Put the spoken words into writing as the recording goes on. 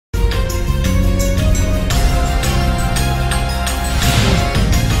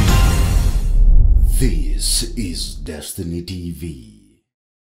This is Destiny TV.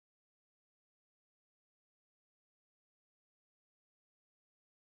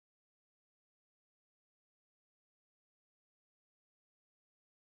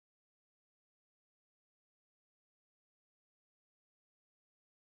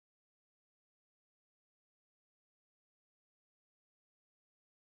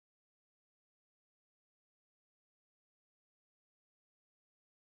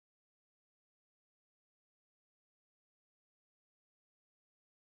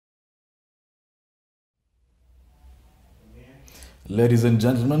 Ladies and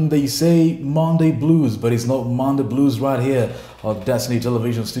gentlemen, they say Monday Blues, but it's not Monday Blues right here on Destiny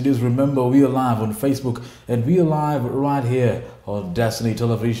Television Studios. Remember, we are live on Facebook and we are live right here on Destiny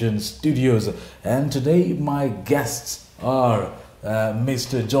Television Studios. And today, my guests are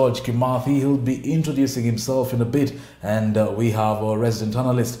Mr. George Kimathi. He'll be introducing himself in a bit. And we have our resident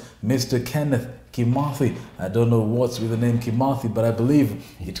analyst, Mr. Kenneth Kimathi. I don't know what's with the name Kimathi, but I believe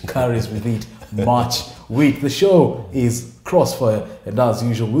it carries with it much weight. The show is Crossfire, and as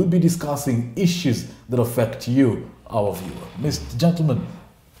usual, we'll be discussing issues that affect you, our viewer. Mr. Gentleman,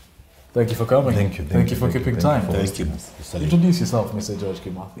 thank you for coming. Thank you. Thank you for keeping time. Thank you. Introduce yourself, Mr. George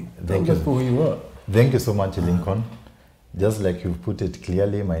Kimathi. Tell us who you are. Thank you so much, Lincoln. Just like you've put it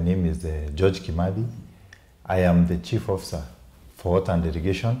clearly, my name is George Kimathi. I am the Chief Officer for Water and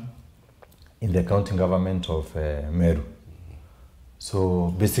Irrigation in the county government of Meru.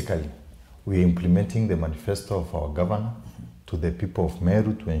 So basically, we are implementing the manifesto of our governor to the people of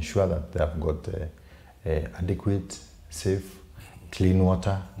Meru to ensure that they have got adequate, safe, clean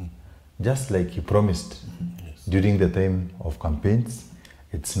water, just like he promised during the time of campaigns.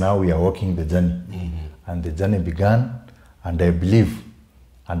 It's now we are walking the journey, and the journey began, and I believe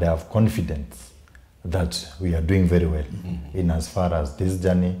and I have confidence that we are doing very well in as far as this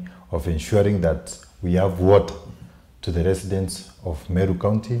journey of ensuring that we have water to the residents of Meru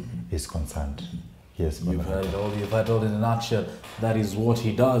County is concerned. Yes, you've heard it all in a nutshell. That is what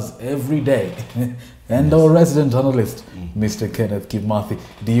he does every day. And our resident analyst, Mr. Kenneth Kimathi.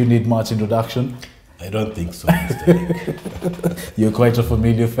 Do you need much introduction? I don't think so, Mr. You're quite a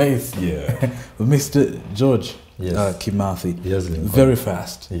familiar face. Yeah. Mr. George Kimathi. Yes, Lincoln. Very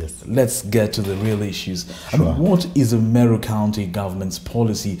fast. Yes. Let's get to the real issues. Sure. I mean, what is a Meru County government's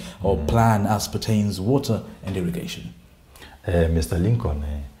policy or plan as pertains water and irrigation? Mr. Lincoln,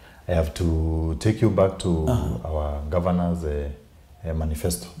 I have to take you back to our governor's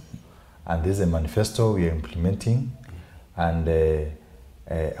manifesto. And this is a manifesto we are implementing. And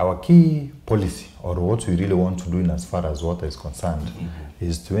our key policy, or what we really want to do in as far as water is concerned,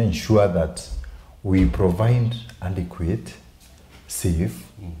 is to ensure that we provide adequate, safe,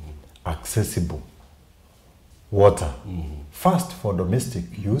 accessible water. First, for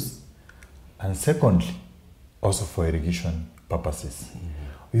domestic use, and secondly, also for irrigation purposes.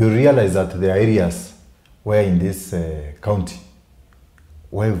 You realize that there are areas where in this county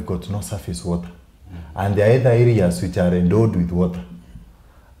where we've got no surface water, and there are other areas which are endowed with water.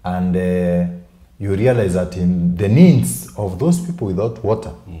 And you realize that in the needs of those people without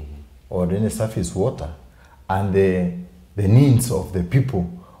water or any surface water, and the needs of the people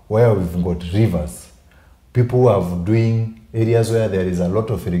where we've got rivers, people who are doing areas where there is a lot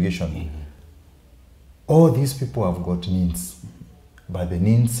of irrigation, all these people have got needs, but the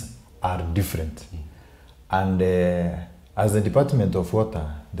needs are different. And as the Department of Water,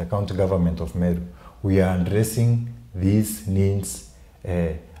 the county government of Meru, we are addressing these needs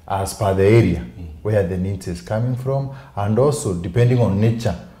as per the area where the need is coming from, and also depending on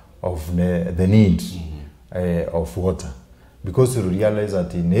nature of the need of water. Because you realize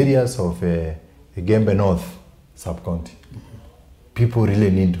that in areas of Gembe North sub-county, people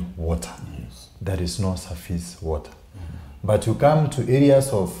really need water. There is no surface water. But you come to areas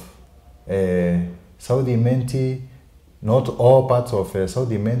of South Imenti, not all parts of South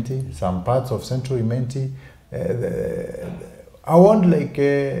Imenti, some parts of Central Imenti, I want like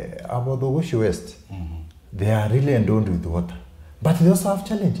about the Wushi West, they are really endowed with water. But they also have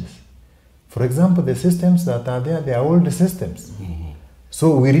challenges. For example, the systems that are there, they are old systems.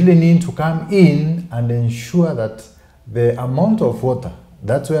 So we really need to come in and ensure that the amount of water,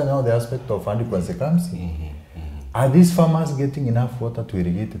 that's where now the aspect of adequacy comes in. Are these farmers getting enough water to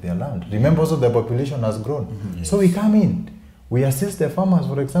irrigate their land? Remember also the population has grown. So we come in, we assist the farmers,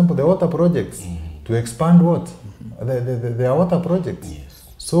 for example, the water projects, to expand what? Their water projects.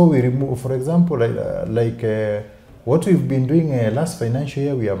 So we remove, for example, what we've been doing last financial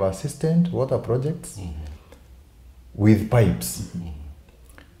year, we have assisted water projects with pipes.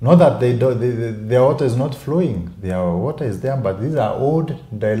 Not that their water is not flowing. Their water is there, but these are old,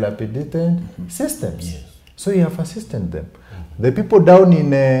 dilapidated systems. Yes. So you have assisted them. The people down in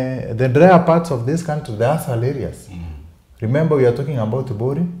the drier parts of this country, the asal areas. Remember, we are talking about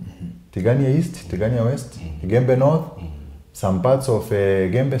Bori, Tigania East, Tigania West, Gembe North, some parts of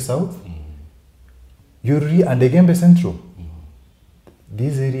Gembe South, and the Gembe Central.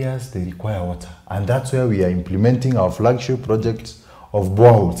 These areas, they require water. And that's where we are implementing our flagship project of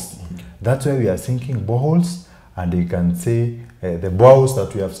boreholes. That's where we are sinking boreholes, and you can say the boreholes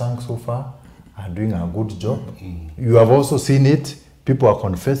that we have sunk so far are doing a good job. You have also seen it. People are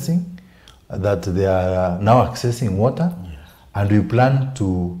confessing that they are now accessing water, and we plan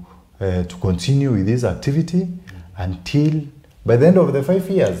to continue with this activity until by the end of the 5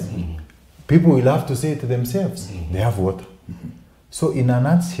 years, people will have to say to themselves, they have water. So in a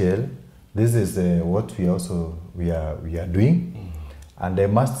nutshell, this is what we are doing. And I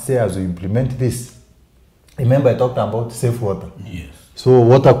must say, as we implement this, remember I talked about safe water. Yes. So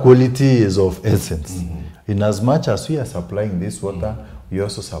water quality is of essence. In as much as we are supplying this water, we are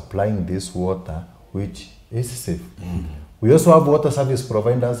also supplying this water which is safe. We also have water service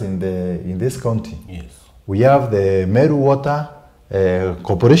providers in this county. Yes. We have the Meru Water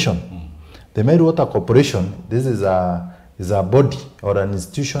Corporation. The Meru Water Corporation, this is a body or an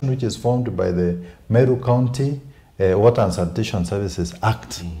institution which is formed by the Meru County Water and Sanitation Services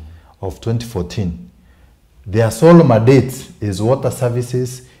Act of 2014. Their sole mandate is water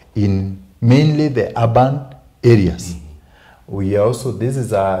services in mainly the urban areas. We also, this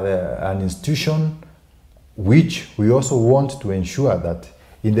is an institution which we also want to ensure that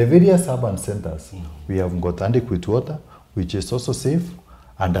in the various urban centers, we have got adequate water, which is also safe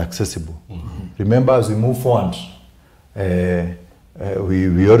and accessible. Remember, as we move forward,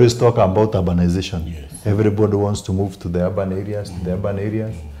 we always talk about urbanization. Yes. Everybody wants to move to the urban areas,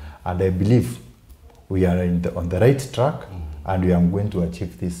 and I believe we are on the right track, and we are going to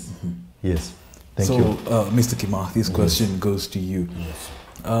achieve this. Yes. Thank you. So, Mr. Kimathi, this question goes to you. Yes.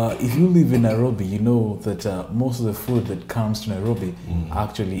 If you live in Nairobi, you know that most of the food that comes to Nairobi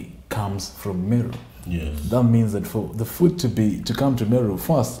actually comes from Meru. Yes. That means that for the food to come to Meru,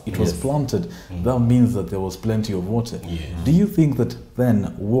 first it was planted. That means that there was plenty of water. Yes. Do you think that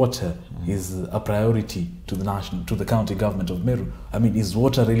then water is a priority to the county government of Meru? I mean, is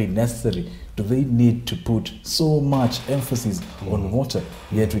water really necessary? Do they need to put so much emphasis on water?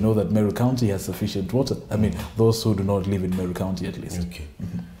 Yet we know that Meru County has sufficient water. I mean, those who do not live in Meru County at least. Okay.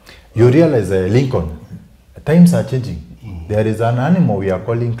 You realize, Lincoln, times are changing. There is an animal we are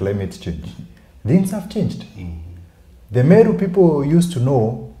calling climate change. Things have changed. The Meru people used to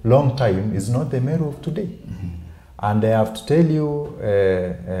know long time is not the Meru of today. And I have to tell you,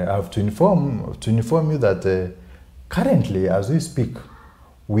 I have to inform you that currently, as we speak,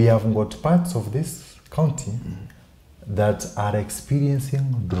 we have got parts of this county that are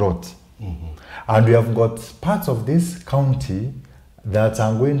experiencing drought. And we have got parts of this county that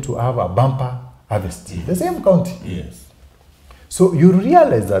are going to have a bumper harvest. The same county. Yes. So you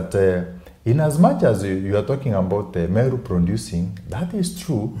realize that in as much as you are talking about Meru producing, that is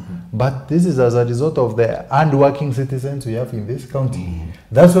true, but this is as a result of the hard-working citizens we have in this county.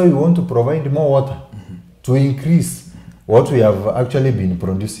 That's why we want to provide more water to increase what we have actually been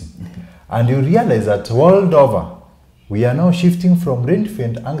producing. And you realize that world over, we are now shifting from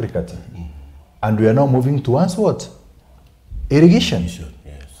rain-fed agriculture, and we are now moving towards what? Irrigation. Yes.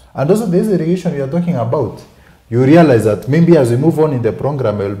 And also this irrigation we are talking about, you realize that maybe as we move on in the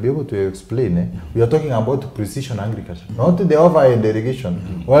program, I will be able to explain. We are talking about precision agriculture, not the overhead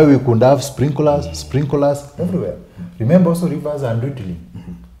irrigation, where we could have sprinklers everywhere. Remember also rivers and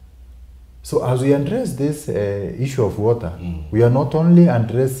dwindling. So as we address this issue of water, we are not only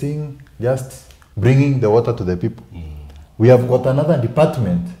addressing just bringing the water to the people. We have got another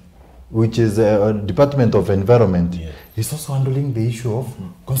department, which is a Department of Environment. Yes. It's also handling the issue of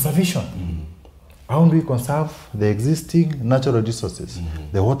conservation. How do we conserve the existing natural resources,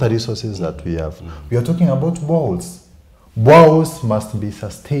 the water resources that we have? We are talking about boreholes. Boreholes must be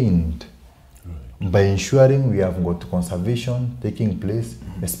sustained by ensuring we have got conservation taking place,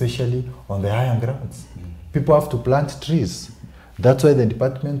 especially on the higher grounds. People have to plant trees. That's why the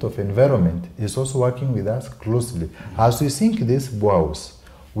Department of Environment is also working with us closely. As we sink these boreholes,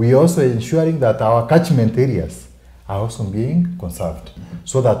 we are also ensuring that our catchment areas are also being conserved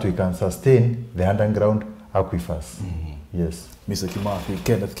so that we can sustain the underground aquifers. Yes. Mr. Kimathi,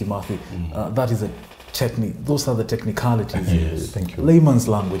 Kenneth Kimathi, that is those are the technicalities. Yes. Thank you. Layman's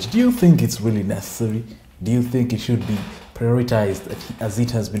language. Do you think it's really necessary? Do you think it should be prioritized as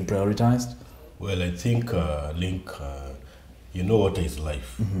it has been prioritized? Well, I think, Link, you know water is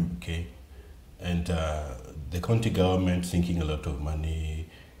life, okay? And the county government sinking a lot of money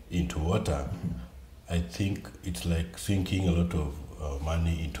into water, I think it's like sinking a lot of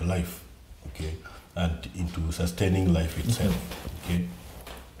money into life, okay? And into sustaining life itself, okay?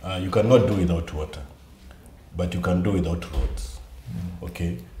 You cannot do without water, but you can do without roads,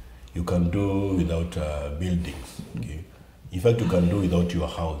 okay? You can do without buildings, okay? In fact, you can do without your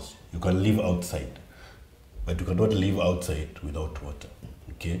house. You can live outside, but you cannot live outside without water,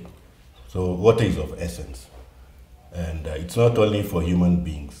 okay? So water is of essence. And it's not only for human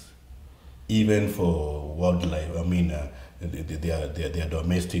beings, even for wildlife. I mean, they are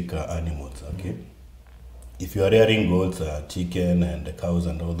domestic animals, okay? If you are rearing goats, chicken and the cows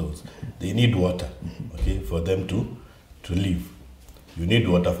and all those, they need water, okay, for them to live. You need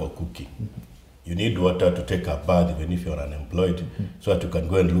water for cooking. You need water to take a bath, even if you're unemployed, so that you can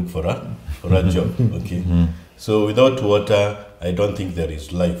go and look for a job, okay? So without water, I don't think there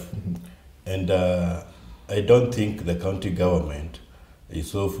is life. And I don't think the county government is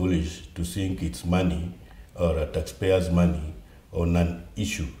so foolish to sink its money or taxpayers' money on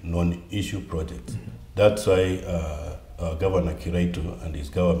non-issue projects. That's why Governor Kiraitu and his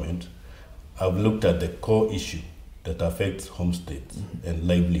government have looked at the core issue that affects homesteads and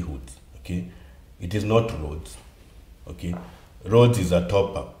livelihoods, okay? It is not roads, okay? Roads is a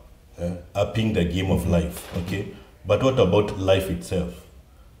top-up, upping the game of life, okay? But what about life itself?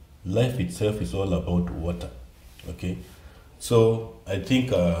 Life itself is all about water, okay? So I think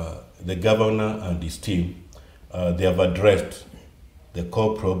the governor and his team, they have addressed the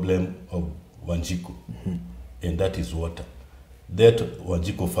core problem of Wanjiku, and that is water. Let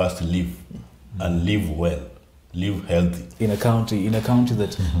Wanjiku first live, and live well, live healthy. In a county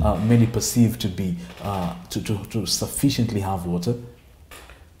that many perceive to be to sufficiently have water.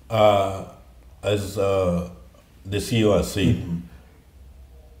 As the CEO has said,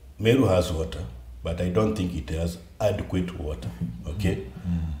 Meru has water, but I don't think it has adequate water, okay?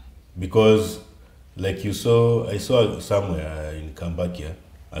 Because, like you saw, I saw somewhere in Kambakia,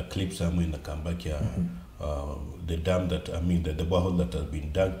 a clip somewhere in the Kambakia, the dam that, I mean, the borehole that has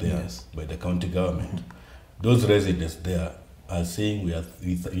been dug there by the county government. Those residents there are saying we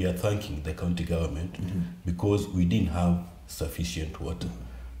are thanking the county government because we didn't have sufficient water.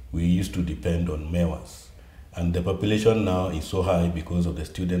 We used to depend on mewas. And the population now is so high because of the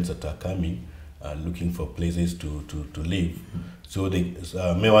students that are coming, looking for places to live. So the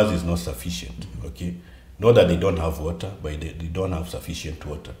mewas is not sufficient, okay? Not that they don't have water, but they don't have sufficient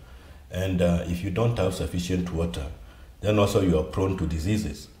water. And if you don't have sufficient water, then also you are prone to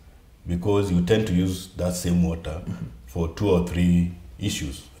diseases because you tend to use that same water for 2 or 3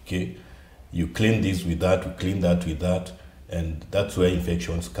 issues, okay? You clean this with that, you clean that with that, and that's where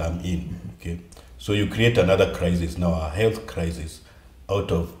infections come in, okay? So you create another crisis now, a health crisis,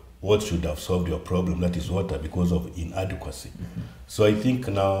 out of what should have solved your problem, that is water, because of inadequacy. So I think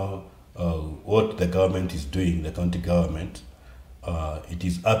now what the government is doing, the county government, it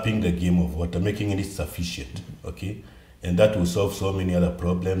is upping the game of water, making it sufficient, okay? And that will solve so many other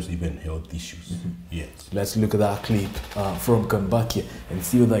problems, even health issues. Yes. Let's look at that clip from Kambakia and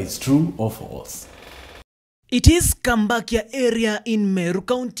see whether it's true or false. It is Kambakia area in Meru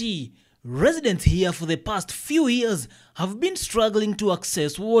County. Residents here for the past few years have been struggling to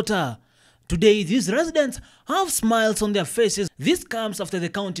access water. Today, these residents have smiles on their faces. This comes after the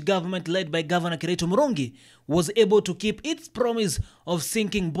county government led by Governor Kiraitu Murungi was able to keep its promise of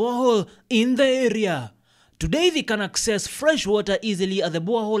sinking borehole in the area. Today, they can access fresh water easily at the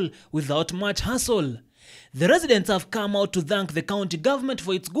borehole without much hassle. The residents have come out to thank the county government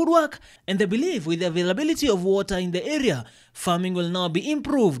for its good work, and they believe with the availability of water in the area, farming will now be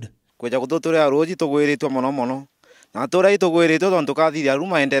improved. Kweja kututuria roji tugwiritwo mono na turia itugwiritwo tondu tukathiria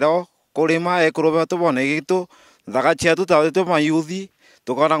ruma endero kurima ekurobe tubone gitu thaga cia tutawitwo mayuthi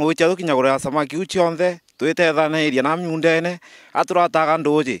tukona gwicha tukinyagurira samaki ucionthe twitethaniria na miundene aturataga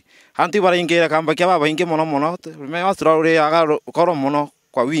nduji antu baringira Kambakia babaingi mono me atururiaga koro mono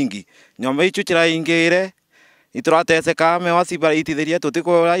kwa wingi nyomba ichu kiraingire iturateseka me wasibara itithiria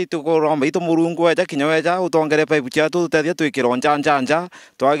tutikora itukoromba itumurungu eja kinyoeja utongere pipe cia tutethia twikironja njanja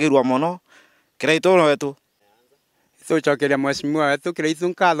twagirwa mono Kiraitoro wetu tucokeria mweshimiwa wetu Kiraithu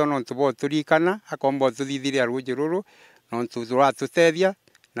nkatho no tubo turikana akombo tuthithiria ruji ruru no turatutethia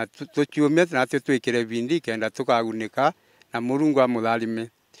na tuciumia na twikire bindi kenda tukagunika na Murungu amutharime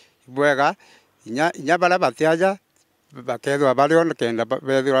ibwega inya bara batiaja bakethwa bario kenda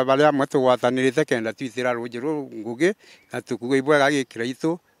bethwa baria mwetu gwatanirite kenda twithira ruji ruru ngugi na tukuga ibwega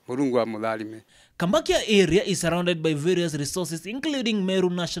Kiraithu Murungu amutharime. Kambakia area is surrounded by various resources including Meru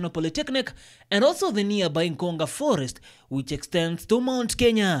National Polytechnic and also the nearby Nkonga Forest, which extends to Mount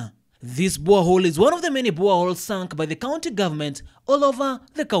Kenya. This borehole is one of the many boreholes sunk by the county government all over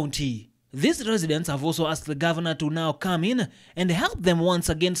the county. These residents have also asked the governor to now come in and help them once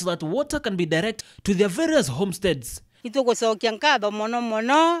again so that water can be directed to their various homesteads. Itugucokia nkatho mono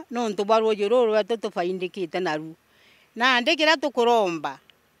mono nontu bwa rũũĩ rũrũ rwetu tũbaindĩkĩte naru na ndĩkĩra tũkũromba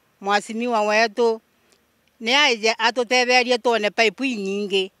mwacimiwa wetu nĩ aje atũtetherie tuone pipe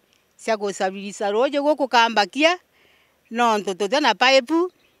nyingĩ cia gũcabirica rũũĩ gũkũ Kambakia nontu tũtena pipe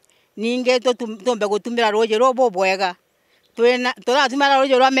ningĩ tũtumbe gũtumĩra rũũĩ rũbũ bwega tũratumĩra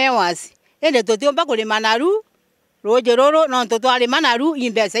rũũĩ rwa mewasi ĩndĩ tũtiũmba kũrĩma naru rũũĩ rũrũ nontu twarĩma naru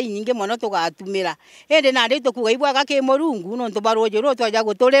imbeca nyingĩ mũno tũgatumĩra ĩndĩ na ndĩ tũkuga ibwaga kĩ mũrungu nontu ba rũũĩ rũrũ twaja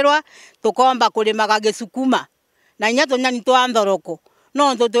gũtũrĩrwa tũkomba kũrĩmaga gĩcukuma na inya tũnyani twa thoroko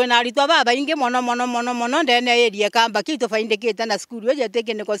nontu twĩna aritwa babaingĩ mũno ndene ĩria Kambakia tũbaindĩkĩte na cukuru ĩyo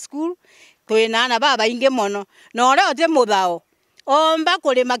technical school twĩna ana babaingĩ mũno na ũrĩa ũtĩ mũthao omba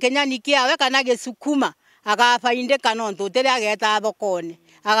kũrĩma kĩnyani kĩawe kana gĩcukuma agabaindĩka nontu tĩrĩ ageta thokone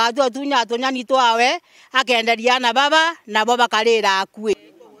agatua tunya tũnyani twawe akenderia na baba nabo bakarĩra akuĩ.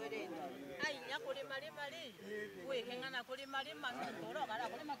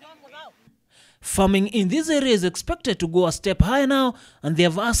 Farming in this area is expected to go a step higher now, and they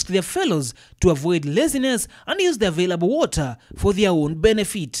have asked their fellows to avoid laziness and use the available water for their own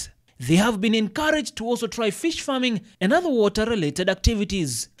benefit. They have been encouraged to also try fish farming and other water-related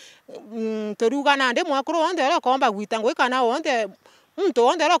activities. Mtu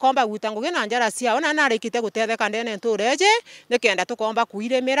ondero komba gutango gina njara cia ona narikite gutetheka ndene ntureje nikenda tukomba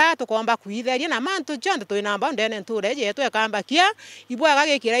kuiremera tukomba kuitheria na mantu jonde twinamba ndene ntureje yetu Kambakia ibwaga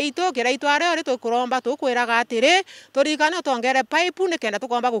gikira itu are ri tukuromba tukwiraga atiri turikana tongere pipe nikenda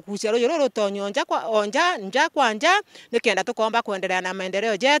tukomba gukucia rũũĩ rũrũ tonyonja kwa onja nja kwa nja nikenda tukomba kuendelea na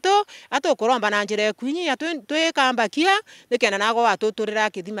maendeleo jetu atukuromba na njira kwinyi ya twi Kambakia nikenda nago watuturira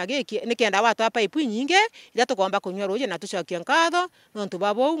kithima giki nikenda watu pipe nyingi ira tukomba kunywa rũũĩ na tucokia nkatho.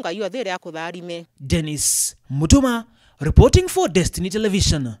 Dennis Mutuma reporting for Destiny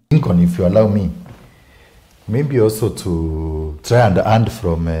Television. Lincoln, if you allow me, maybe also to try and earn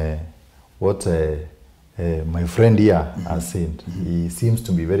from what my friend here has said. He seems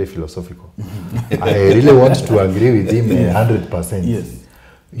to be very philosophical. I really want to agree with him 100%. Yes.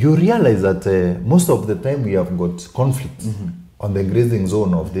 You realize that most of the time we have got conflicts on the grazing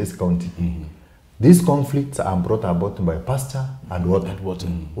zone of this county. These conflicts are brought about by pasture and water,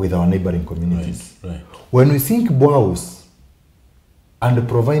 with our neighboring communities. Right. When we sink boreholes and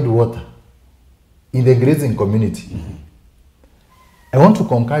provide water in the grazing community, I want to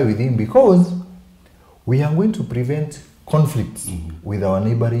concur with him because we are going to prevent conflicts with our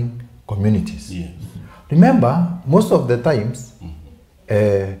neighboring communities. Yes. Remember, most of the times,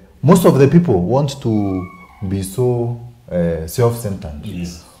 most of the people want to be so self-centered.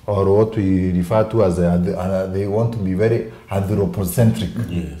 Yes. Or what we refer to as they want to be very anthropocentric.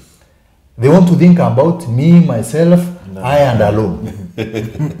 Yes. They want to think about me, myself, I and alone.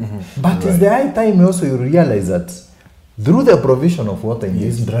 But it's the high time also you realize that through the provision of water in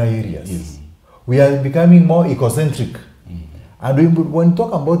these dry areas, we are becoming more ecocentric. And when we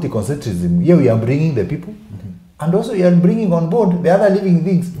talk about ecocentrism, here we are bringing the people, and also we are bringing on board the other living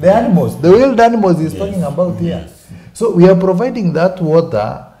things, the animals, the wild animals he's talking about here. So we are providing that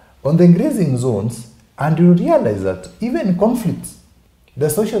water on the grazing zones, and you realize that even conflicts, the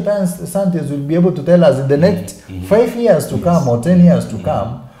social scientists will be able to tell us in the next 5 years to come or 10 years to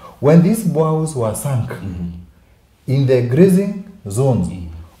come, when these boreholes were sunk in the grazing zones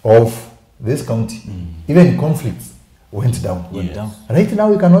of this county, even conflicts went down. Right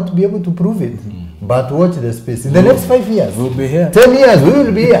now we cannot be able to prove it, but watch the space. In the next 5 years, we'll be here. 10 years, we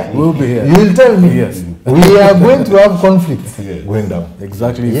will be here. We'll be here. You will tell me. Yes. We are going to have conflicts going down.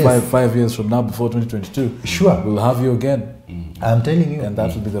 Exactly. Yes. Five years from now, before 2022, sure, we'll have you again. I'm telling you. And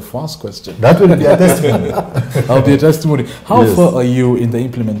that will be the first question. That will be a testimony. That'll be a testimony. How far are you in the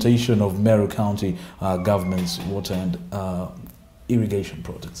implementation of Meru County government's water and irrigation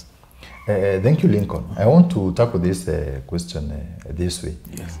projects? Thank you, Lincoln. I want to tackle this question this way.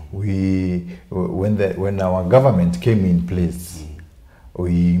 Yes. When our government came in place,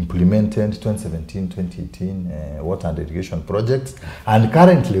 we implemented 2017-2018 water and irrigation projects, and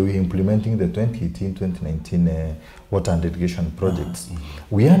currently we're implementing the 2018-2019 water and irrigation projects.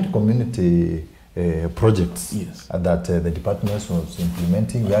 We had community projects that the department was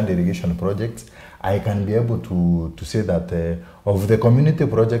implementing. We had irrigation projects. I can be able to say that of the community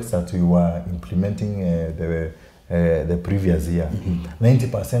projects that we were implementing the previous year,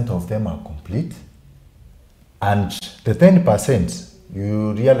 90% of them are complete. And the 10%,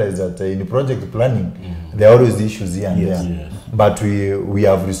 you realize that in project planning, there are always issues here and there. Yes. But we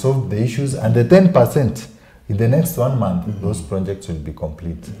have resolved the issues, and the 10%, in the next 1 month, those projects will be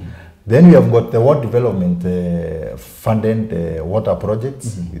complete. Then we have got the water development funded water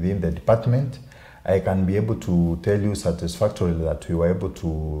projects within the department. I can be able to tell you satisfactorily that we were able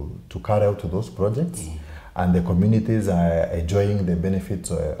to carry out those projects, and the communities are enjoying the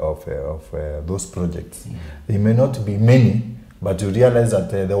benefits of those projects. They may not be many, but you realize that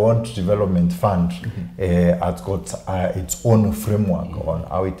the Water Development Fund has got its own framework on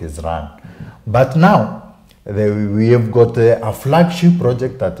how it is run. But now, we have got a flagship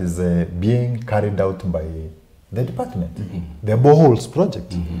project that is being carried out by the department, the boreholes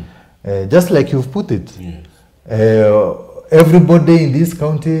project. Just like you've put it, everybody in this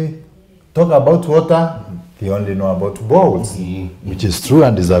county talk about water, they only know about boreholes, which is true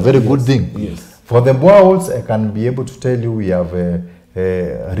and is a very good thing. Yes. For the boreholes, I can be able to tell you we have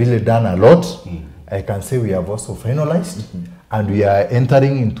really done a lot. I can say we have also finalized, and we are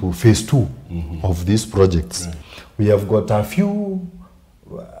entering into phase 2 of these projects. We have got a few,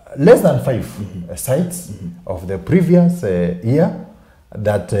 less than 5 sites of the previous year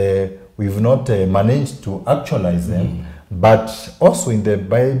that we've not managed to actualize them, but also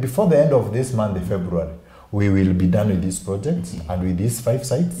before the end of this month, February, we will be done with these projects and with these 5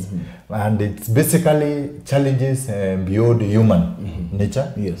 sites. And it's basically challenges beyond human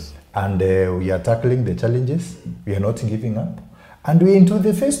nature. Yes. And we are tackling the challenges. We are not giving up. And we're into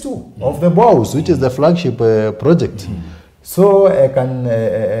the phase 2 of the BOWS, which is the flagship project. So I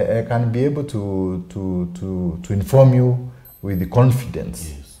can be able to inform you with the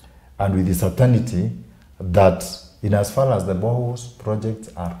confidence and with the certainty that in as far as the BOWS projects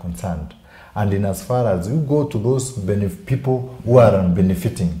are concerned, and in as far as you go to those people who are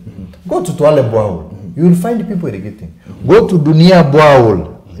benefiting, go to Tuale Borehole, you will find people irrigating. Go to Dunia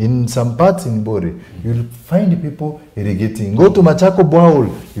Borehole, in some parts in Bore, you will find people irrigating. Go to Machako Borehole,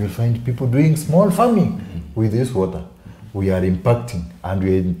 you will find people doing small farming with this water. We are impacting, and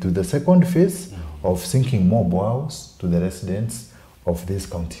we are into the second phase of sinking more boreholes to the residents of this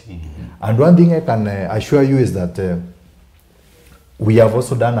county. And one thing I can assure you is that we have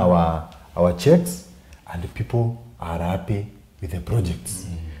also done our checks, and the people are happy with the projects.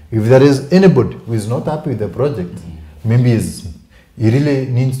 If there is anybody who is not happy with the project, maybe he really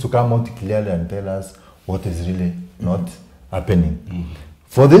needs to come out clearly and tell us what is really not happening.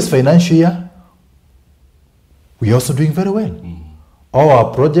 For this financial year, we are also doing very well. All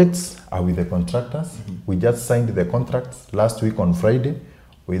our projects are with the contractors. We just signed the contracts last week on Friday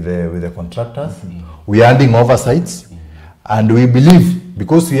with the contractors. We are handing over sites, and we believe,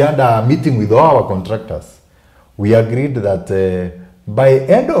 because we had a meeting with all our contractors, we agreed that by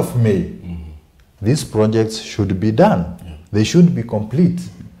end of May, these projects should be done. They should be complete,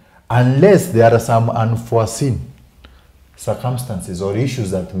 unless there are some unforeseen circumstances or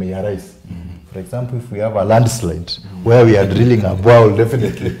issues that may arise. For example, if we have a landslide where we are drilling a borehole,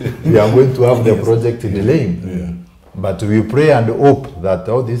 definitely we are going to have the project delaying. But we pray and hope that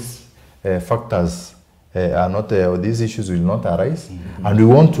all these factors are not, or these issues will not arise. And we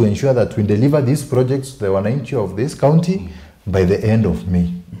want to ensure that we deliver these projects to the 190 of this county by the end of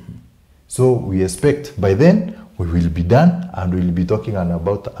May. So we expect by then we will be done, and we will be talking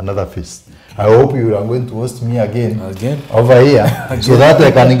about another phase. I hope you are going to host me again over here so that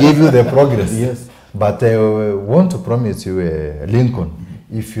I can give you the progress. Yes. But I want to promise you, Lincoln,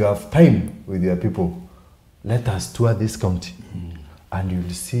 if you have time with your people, let us tour this county, and you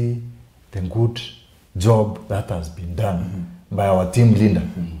will see the good job that has been done by our team leader.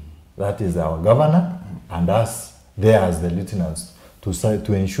 That is our governor, and us there as the lieutenants,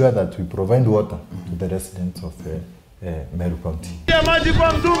 to ensure that we provide water to the residents of Meru County.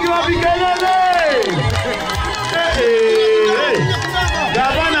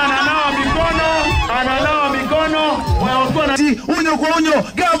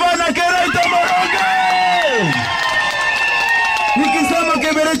 Nikisema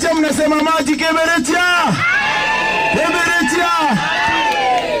Keberecha mnasema maji Keberecha. Keberecha.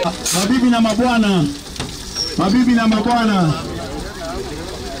 Mabibi na mabwana. Mabibi na mabwana.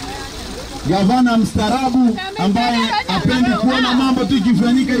 Gavana mstarabu ambaye apendi kuona mambo tu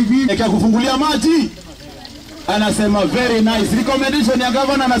ikifanyika hivi ya kufungulia maji anasema very nice. Recommendation ya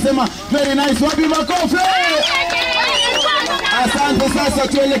gavana anasema very nice. Wapi makofi? Asante. Sasa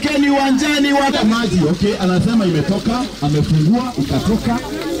tuelekeni uwanjani wa maji. Okay, anasema imetoka, amefungua ikatoka.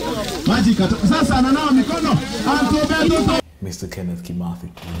 Maji ikatoka. Sasa ananawa mikono. Mr. Kenneth Kimathi,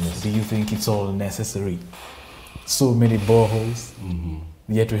 do you think it's all necessary? So many boreholes,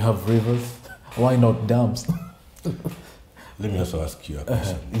 yet we have rivers. Why not dams? Let me also ask you a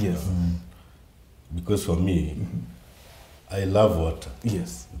question. Yes. Because for me, I love water.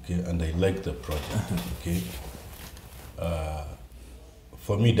 Yes. Okay, and I like the project. Okay.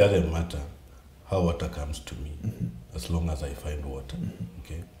 For me, it doesn't matter how water comes to me, as long as I find water.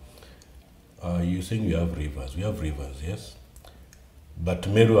 Okay. You're saying we have rivers. We have rivers, yes. But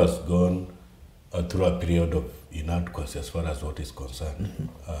Meru has gone through a period of inadequacy as far as what is concerned.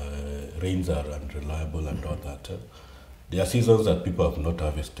 Rains are unreliable and all that. There are seasons that people have not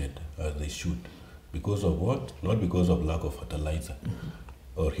harvested as they should. Because of what? Not because of lack of fertilizer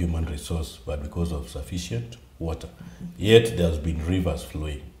or human resource, but because of sufficient water. Yet there's been rivers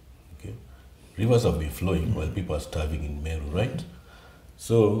flowing. Okay? Rivers have been flowing while people are starving in Meru, right?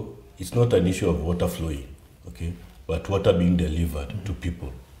 So it's not an issue of water flowing, okay, but water being delivered to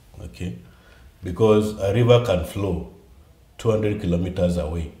people, okay? Because a river can flow 200 kilometers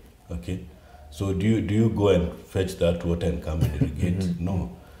away, okay? So do you go and fetch that water and come and irrigate?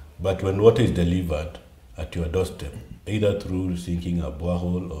 No. But when water is delivered at your doorstep, either through sinking a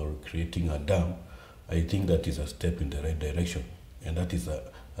borehole or creating a dam, I think that is a step in the right direction. And that is a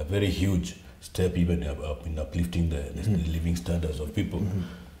very huge step even in uplifting the living standards of people.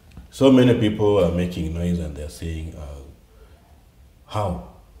 So many people are making noise and they're saying, how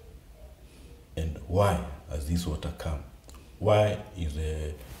and why has this water come? Why is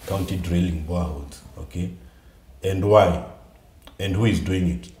the county drilling boreholes, okay? And why? And who is doing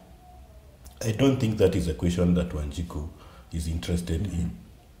it? I don't think that is a question that Wanjiku is interested in.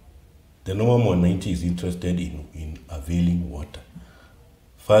 The normal Mwananchi is interested in availing water.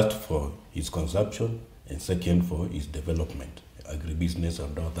 First for his consumption and second for his development, agribusiness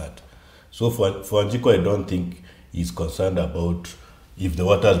and all that. So for Wanjiku, I don't think he's concerned about if the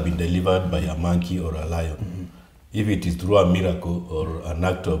water has been delivered by a monkey or a lion. If it is through a miracle or an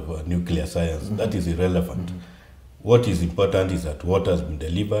act of nuclear science, that is irrelevant. What is important is that water has been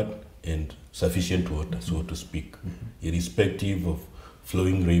delivered and sufficient water, so to speak, irrespective of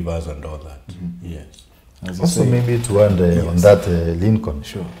flowing rivers and all that. Yes. Also, maybe to add on that, Lincoln.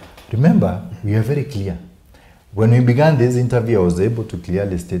 Sure. Remember, we are very clear. When we began this interview, I was able to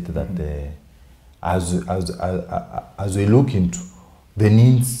clearly state that as we look into the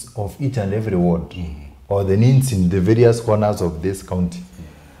needs of each and every ward, or the needs in the various corners of this county,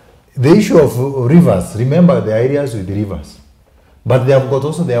 the issue of rivers, remember the areas with rivers, but they have got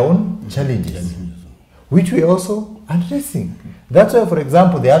also their own challenges, which we are also addressing. That's why, for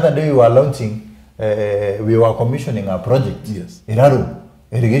example, the other day we were launching, we were commissioning a project, IRRIGATION,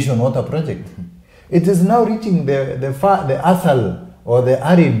 irrigation water project. It is now reaching the athal or the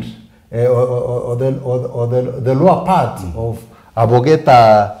arid or the lower part of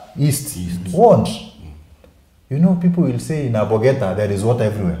Abogeta East ward. You know, people will say in Abogeta there is water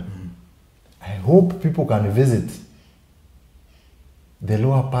everywhere. I hope people can visit the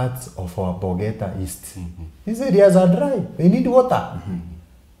lower parts of our Abogeta East. These areas are dry. They need water.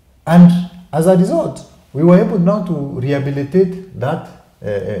 And as a result, we were able now to rehabilitate that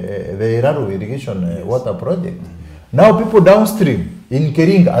the IRRIGATION irrigation water project. Now people downstream in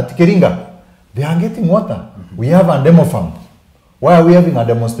Keringa, they are getting water. We have a demo farm. Why are we having a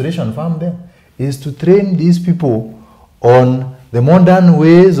demonstration farm there? Is to train these people on the modern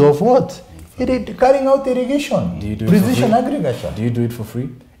ways of what? Carrying out irrigation, precision agriculture. Do you do it for free?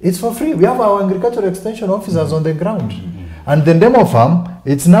 It's for free. We have our agricultural extension officers on the ground. And the demo farm,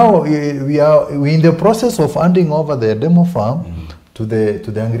 it's now, we're in the process of handing over the demo farm to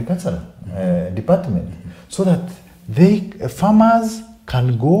the agricultural department, so that farmers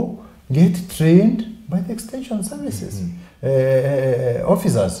can go get trained by the extension services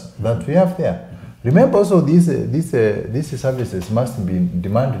officers that we have there. Remember also these services must be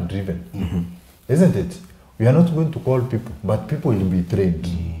demand driven, isn't it? We are not going to call people, but people will be trained.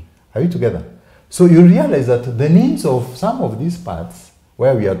 Are you together? So you realize that the needs of some of these parts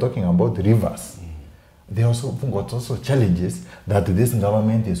where we are talking about rivers, they also got also challenges that this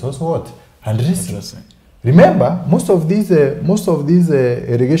government is also what? Addressing. Remember, most of these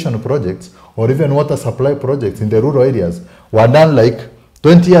irrigation projects or even water supply projects in the rural areas were done like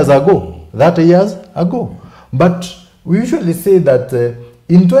 20 years ago, 30 years ago. But we usually say that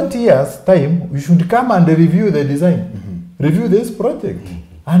in 20 years' time, we should come and review the design, review this project,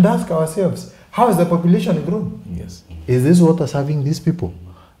 and ask ourselves, how has the population grown? Yes. Is this water serving these people?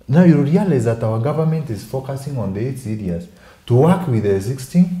 Now you realize that our government is focusing on the 8 areas to work with the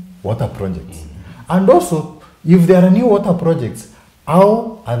existing water projects. And also, if there are new water projects,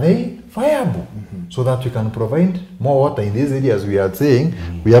 how are they viable? So that we can provide more water in these areas. We are saying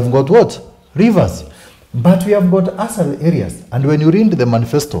we have got what? Rivers. But we have got asal areas. And when you read the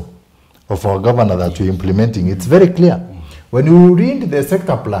manifesto of our governor that we're implementing. It's very clear. When you read the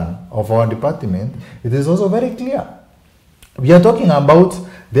sector plan of our department, it is also very clear. We are talking about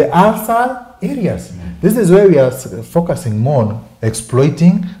the ALSA areas. This is where we are focusing more on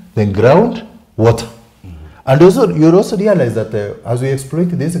exploiting the ground water. And also, you also realize that as we exploit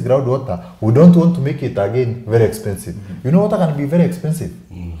this groundwater, we don't want to make it again very expensive. You know, water can be very expensive.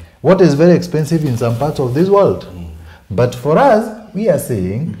 Water is very expensive in some parts of this world. But for us, we are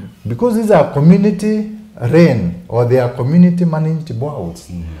saying, because these are community rain or they are community managed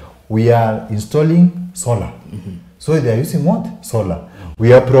boreholes, we are installing solar. So they are using what? Solar.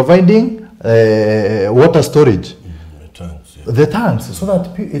 We are providing water storage. The tanks, so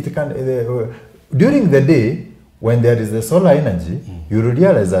that it can, during the day, when there is the solar energy, you will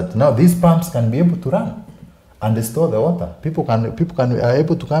realize that now these pumps can be able to run and store the water. People are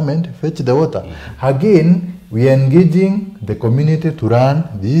able to come and fetch the water. Again, we are engaging the community to run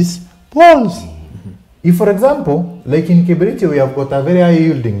these poles. If, for example, like in Kibirichi, we have got a very high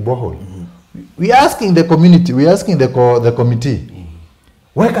yielding borehole. We are asking the community, we are asking the committee,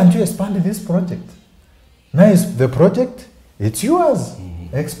 why can't you expand this project? Nice, the project, it's yours.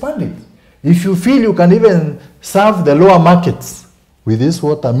 Expand it. If you feel you can even serve the lower markets with this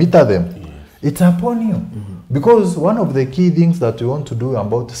water, meter them, it's upon you. Because one of the key things that we want to do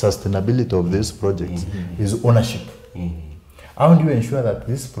about the sustainability of this project is ownership. How do you ensure that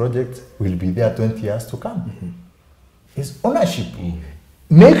this project will be there 20 years to come? It's ownership.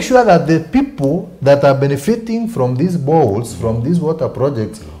 Make sure that the people that are benefiting from these boreholes, from these water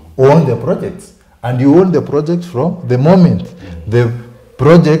projects, own the projects. And you own the project from the moment the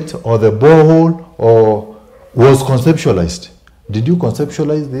project or the borehole or was conceptualized. Did you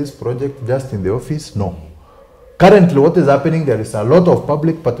conceptualize this project just in the office? No. Currently, what is happening, there is a lot of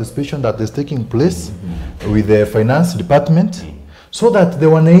public participation that is taking place with the finance department, so that the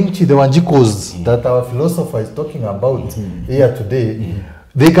wananchi, the wanjikos that our philosopher is talking about here today,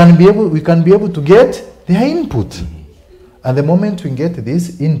 we can be able to get their input. And the moment we get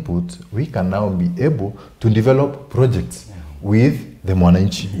this input, we can now be able to develop projects with the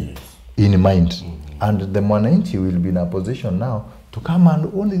mwananchi in mind. And the mwananchi will be in a position now to come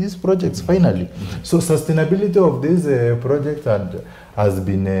and own these projects finally. So sustainability of this project has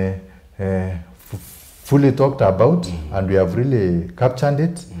been fully talked about, and we have really captured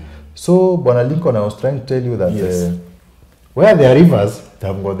it. So, Bwana Lincoln, I was trying to tell you that where there are rivers, they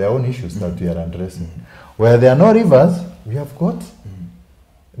have got their own issues that we are addressing. Where there are no rivers, we have got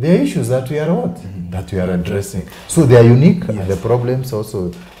the issues that we are that we are addressing. So they are unique, and the problems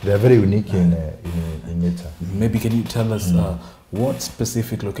also, they are very unique in nature. Maybe can you tell us what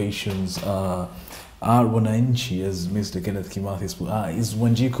specific locations are wananchi, as Mr. Kenneth Kimathi is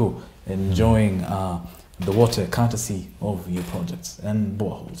Wanjiko enjoying the water courtesy of your projects and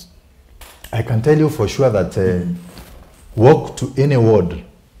boreholes? I can tell you for sure that walk to any ward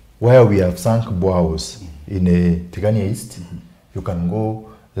where we have sunk boreholes in Tigania East, you can go,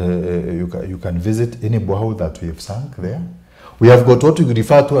 you can visit any borehole that we have sunk there. We have got what we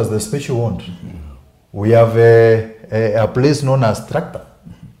refer to as the special ward. We have a place known as Tractor.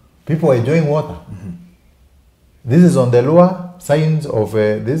 People are enjoying water. This is on the lower signs of,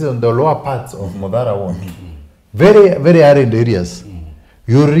 this is on the lower parts of Modara Ward. Very, very arid areas.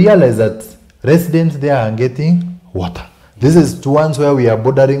 You realize that residents there are getting water. This is two ones where we are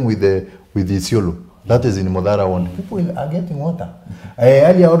bordering with Isiolo. That is in Modara Ward. People are getting water.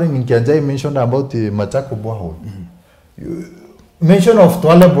 Earlier on in Kianjai mentioned about the Machako borehole. Mention of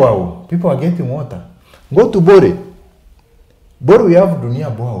Twala borehole. People are getting water. Go to Bore. Bore we have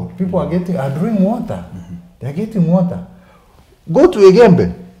Dunia borehole. People are drawing water. They are getting water. Go to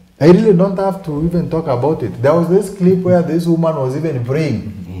Egembe. I really don't have to even talk about it. There was this clip where this woman was even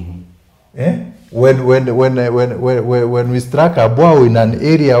praying. When we struck a borehole in an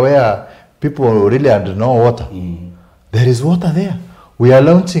area where people really had no water, there is water there. We are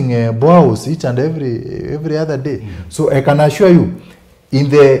launching boreholes each and every other day. So I can assure you, in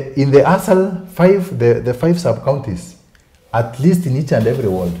the ASAL 5, the 5 sub-counties, at least in each and every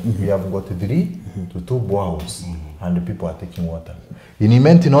ward, we have got 3 to 2 boreholes, and the people are taking water. In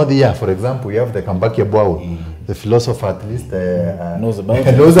Imenti North here, for example, we have the Kambakia borehole. The philosopher at least knows about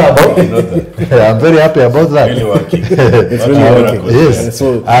it. I'm very happy about that. Really working. It's really working. Yes.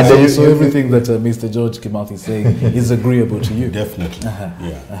 So everything that Mr. George Kimathi is saying is agreeable to you. Definitely.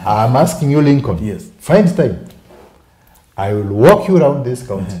 I'm asking you, Lincoln. Yes. Find time. I will walk you around this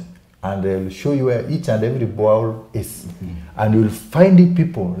county, and I will show you where each and every borehole is. And you will find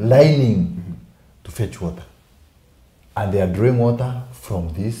people lining to fetch water. And they are drawing water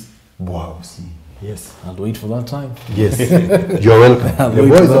from these boreholes. Yes. I'll wait for that time. Yes. You're welcome. The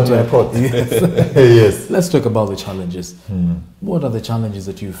boys on your court. Yes. Yes. Let's talk about the challenges. What are the challenges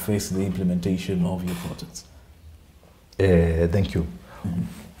that you face in the implementation of your projects? Thank you.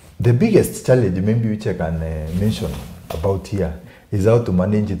 The biggest challenge, maybe which I can mention about here, is how to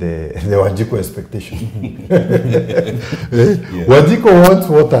manage the Wanjiko expectation. Wanjiko wants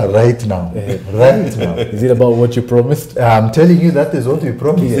water right now. Right now. Is it about what you promised? I'm telling you, that is what we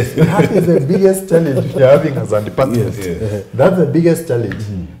promised. That is the biggest challenge we are having as a department. That's the biggest challenge.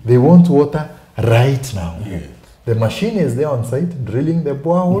 They want water right now. The machine is there on site, drilling the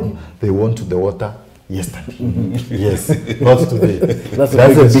borehole. They want the water yesterday. Yes, not today. That's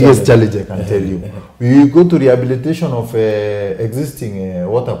the biggest challenge I can tell you. We go to rehabilitation of existing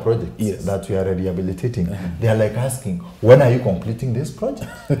water projects that we are rehabilitating. They are like asking, when are you completing this project?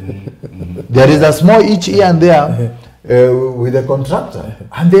 There is a small itch here and there with the contractor,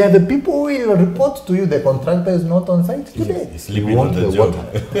 and they are the people who will report to you the contractor is not on site today. We want the water.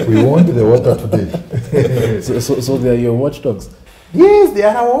 We want the water today. So they are your watchdogs? Yes, they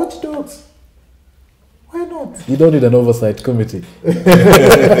are our watchdogs. Why not? You don't need an oversight committee.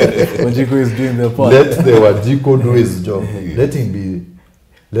 Wanjiko is doing their part. Let the Wanjiko do his job. Let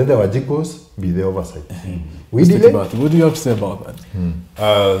the Wanjikos be the oversight. What do you have to say about that?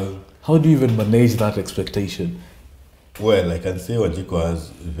 How do you even manage that expectation? Well, I can say Wanjiko has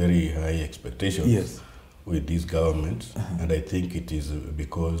very high expectations with this government, and I think it is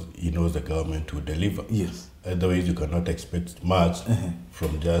because he knows the government will deliver. Yes. Otherwise, you cannot expect much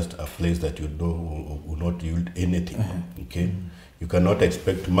from just a place that you know will not yield anything. Okay, you cannot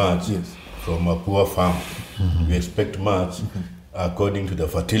expect much from a poor farm. You expect much according to the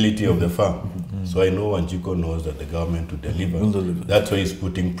fertility of the farm. So I know Wanjiko knows that the government will deliver. That's why he's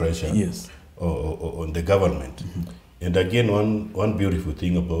putting pressure on the government. And again, one beautiful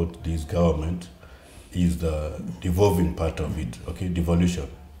thing about this government is the devolving part of it. Okay, devolution.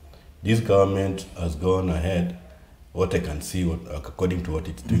 This government has gone ahead, what I can see, according to what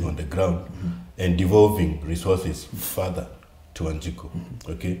it's doing on the ground, and devolving resources further to Wanjiko.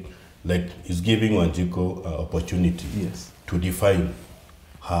 Okay, like it's giving Wanjiko an opportunity to define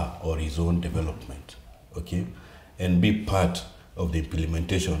her or his own development. Okay, and be part of the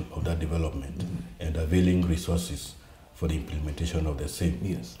implementation of that development and availing resources for the implementation of the same.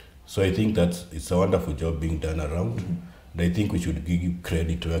 Yes. So I think that it's a wonderful job being done around. I think we should give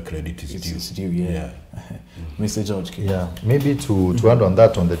credit where credit is due. It's due, Mr. George. Yeah, maybe to add on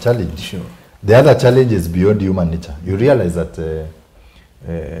that, on the challenge. Sure. The other challenge is beyond human nature. You realize that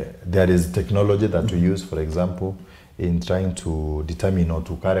there is technology that we use, for example, in trying to determine or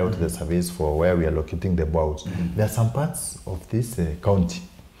to carry out the surveys for where we are locating the boreholes. There are some parts of this county.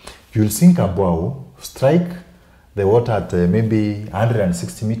 You'll sink a borehole, strike the water at maybe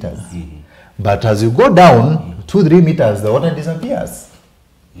 160 meters. But as you go down 2-3 meters, the water disappears.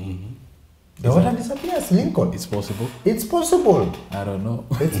 The water disappears, Lincoln. It's possible. It's possible. I don't know.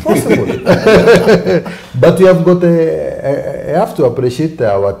 It's possible. But we have got I have to appreciate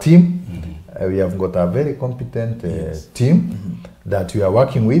our team. We have got a very competent team that we are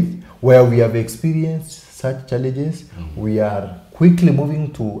working with, where we have experienced such challenges. We are quickly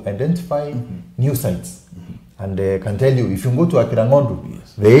moving to identify new sites. And I can tell you, if you go to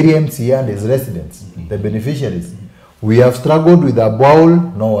Akirangondu, the area MCA and his residents, the beneficiaries, we have struggled with a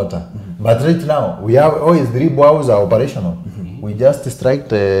borehole, no water. But right now, we have always 3 boreholes are operational. We just strike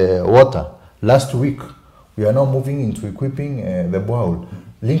the water last week. We are now moving into equipping the borehole.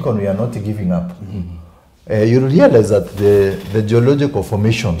 Lincoln, we are not giving up. You realize that the geological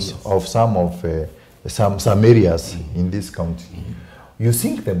formations of some areas in this county, you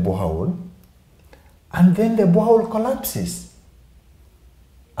sink the borehole, and then the borehole collapses.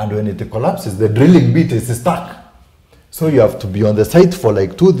 And when it collapses, the drilling bit is stuck. So you have to be on the site for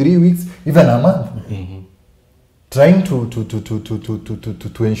like 2-3 weeks, even a month, trying to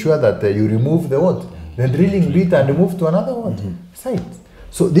ensure that you remove the drilling bit and move to another site.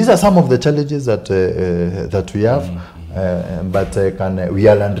 So these are some of the challenges that that we have, but we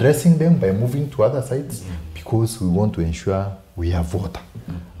are addressing them by moving to other sites because we want to ensure we have water.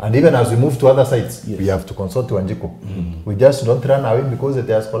 And even as we move to other sites, we have to consult Wanjiko. We just don't run away because it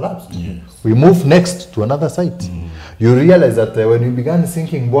has collapsed. We move next to another site. You realize that when we began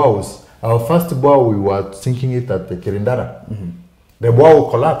sinking boreholes, our first borehole, we were sinking it at Kirindara. The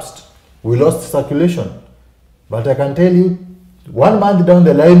borehole collapsed. We lost circulation. But I can tell you, 1 month down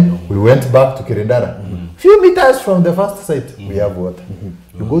the line, we went back to Kirindara. Few meters from the first site, we have water.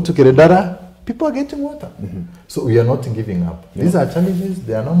 You go to Kirindara, people are getting water. So we are not giving up. These are challenges,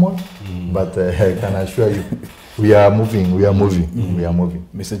 they are normal, but I can assure you, We are moving. We are moving. We are moving.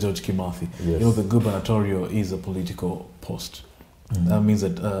 Mr. George Kimathi, Yes. you know the gubernatorial is a political post. That means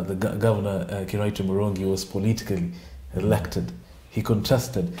that the Governor Kiraitu Murongi was politically elected. He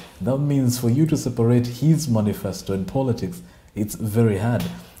contested. That means for you to separate his manifesto and politics, it's very hard.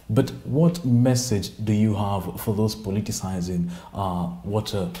 But what message do you have for those politicizing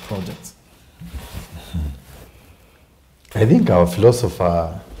water projects? I think our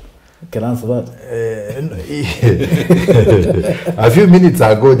philosopher Can answer that. a few minutes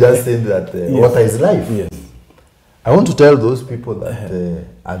ago just said that water is life. Yes. I want to tell those people that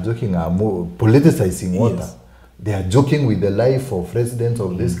are joking, are more politicizing water. Yes. They are joking with the life of residents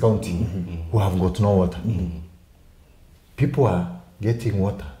of this county who have got no water. People are getting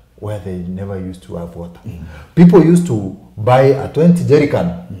water where they never used to have water. People used to buy a 20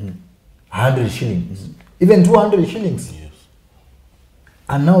 jerrycan, 100 shillings, even 200 shillings. Yes.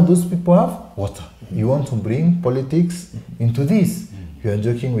 And now those people have water. You want to bring politics into this. You are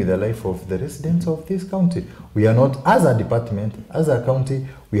joking with the life of the residents of this county. We are not, as a department, as a county,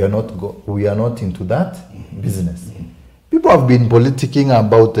 we are not into that business. People have been politicking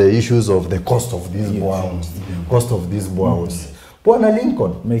about the issues of the cost of these boreholes, cost of these boreholes. Bwana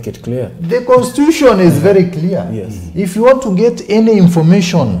Lincoln, Make it clear. the constitution is very clear. Yes. If you want to get any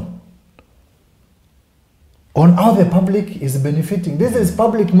information on how the public is benefiting, this is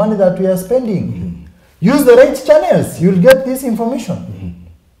public money that we are spending. Use the right channels, you'll get this information.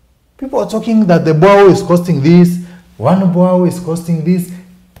 People are talking that the borehole is costing this, one borehole is costing this.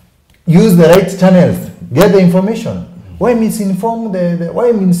 Use the right channels, get the information. Why misinform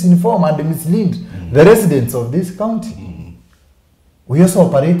why misinform and mislead the residents of this county? We also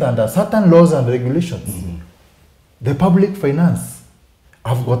operate under certain laws and regulations. The public finance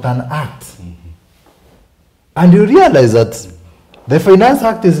have got an act. And you realize that the Finance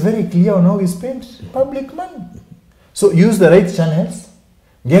Act is very clear on how we spend public money. So use the right channels,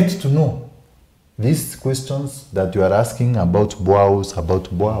 get to know these questions that you are asking about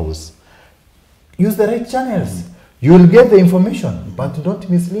boreholes. Use the right channels. You will get the information, but don't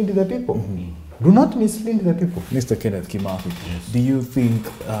mislead the people. Do not mislead the people. Mr. Kenneth Kimathi, do you think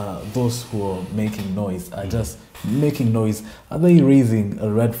those who are making noise are just making noise? Are they raising a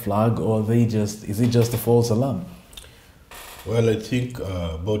red flag, or is it just a false alarm? Well, I think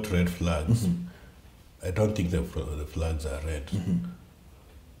about red flags, I don't think the flags are red.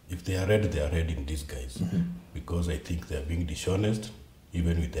 If they are red in disguise, because I think they are being dishonest,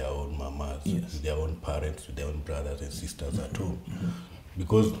 even with their own mamas, with their own parents, with their own brothers and sisters at home.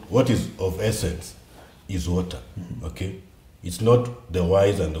 Because what is of essence is water, okay? It's not the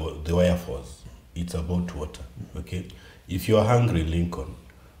whys and the wherefores. It's about water, okay? If you are hungry, Lincoln,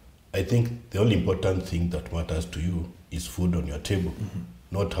 I think the only important thing that matters to you is food on your table,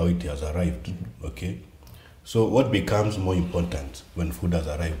 not how it has arrived, okay? So what becomes more important when food has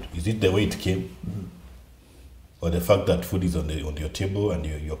arrived? Is it the way it came? Or the fact that food is on your table and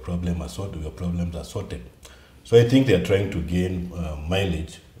your problems are sorted? So I think they are trying to gain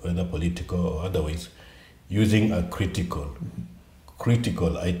mileage, whether political or otherwise, using a critical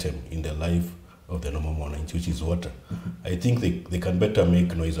item in the life of the normal Mwananchi, which is water. I think they can better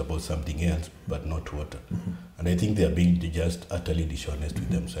make noise about something else, but not water. And I think they are being just utterly dishonest with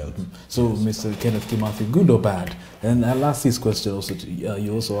themselves. So, Mr. Kenneth Kimathi, good or bad? And I'll ask this question also to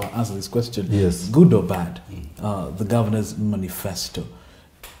you also answer this question. Yes. Good or bad? The governor's manifesto.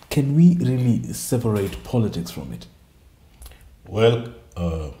 Can we really separate politics from it? Well,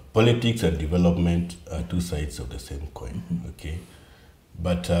 politics and development are two sides of the same coin, okay?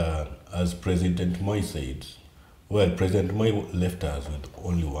 But as President Moi said, well, President Moi left us with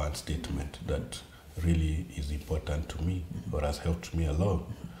only one statement that really is important to me or has helped me along.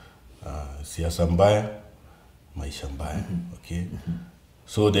 Siasa mbaya, maisha mbaya, okay?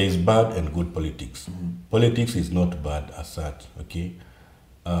 So there is bad and good politics. Politics is not bad as such, okay?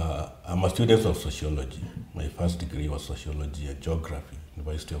 I'm a student of sociology. My first degree was sociology and geography,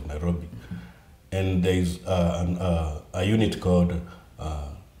 University of Nairobi. And there is a unit called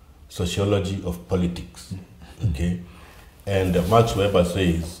sociology of politics, okay? And Max Weber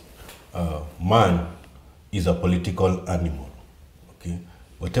says, man is a political animal, okay?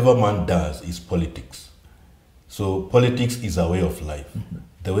 Whatever man does is politics. So politics is a way of life.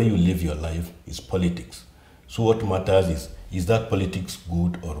 The way you live your life is politics. So what matters is that politics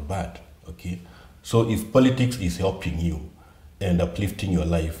good or bad, okay? So if politics is helping you and uplifting your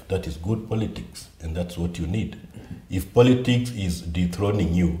life, that is good politics, and that's what you need. If politics is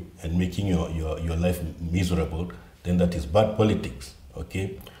dethroning you and making your life miserable, then that is bad politics,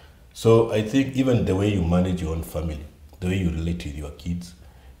 okay? So I think even the way you manage your own family, the way you relate with your kids,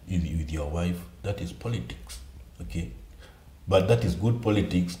 with your wife, that is politics, Okay, but that is good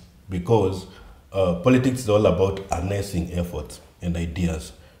politics because politics is all about harnessing efforts and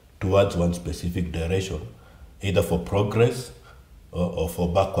ideas towards one specific direction, either for progress or for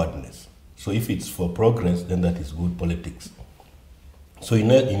backwardness. So if it's for progress, then that is good politics. So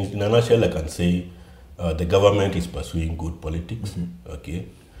in a nutshell, I can say the government is pursuing good politics, okay,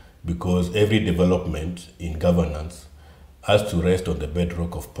 because every development in governance has to rest on the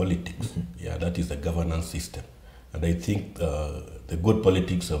bedrock of politics. Yeah, that is the governance system. And I think the good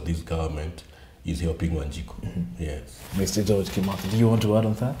politics of this government is helping Wanjiku. Yes. Mr. George Kimata, do you want to add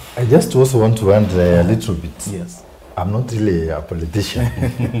on that? I just also want to add a little bit. Yes. I'm not really a politician.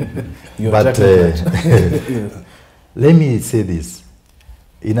 You're but yes. let me say this.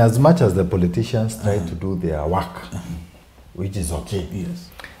 In as much as the politicians try to do their work, which is okay, yes,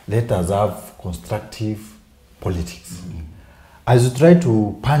 let us have constructive politics. As you try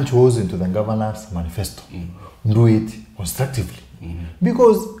to punch holes into the governor's manifesto, do it constructively.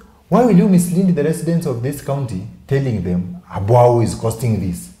 Because why will you mislead the residents of this county telling them Abuao is costing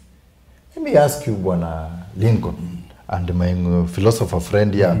this? Let me ask you, Bwana Lincoln, and my philosopher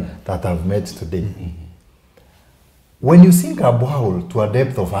friend here that I've met today. When you sink a borehole to a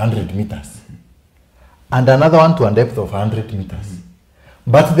depth of 100 meters, and another one to a depth of 100 meters,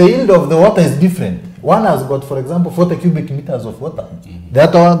 but the yield of the water is different. One has got, for example, 40 cubic meters of water. The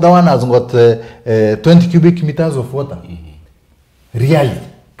other one has got 20 cubic meters of water. Really,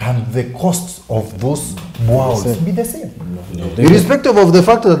 can the cost of those boreholes be the same? No. Irrespective of the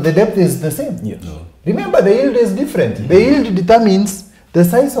fact that the depth is the same. Yes. No. Remember, the yield is different. The yield determines the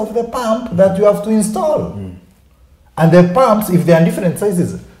size of the pump that you have to install. And the pumps, if they are different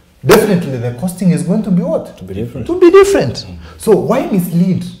sizes, definitely the costing is going to be what? To be different. To be different. So why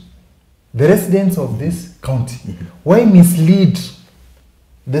mislead the residents of this county? Why mislead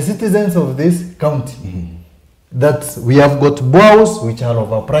the citizens of this county that we have got boreholes which are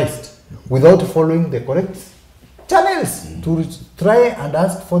overpriced without following the correct channels to try and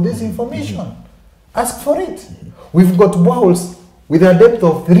ask for this information? Ask for it. We've got boreholes with a depth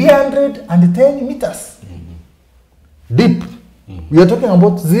of 310 meters deep. We are talking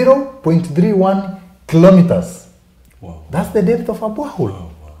about 0.31 kilometers. Wow. That's the depth of a borehole.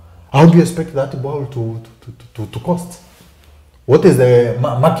 How do you expect that borehole to cost? What is the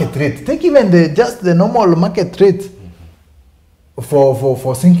market rate? Take even just the normal market rate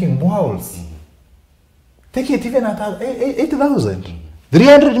for sinking boreholes. Take it even at 8,000.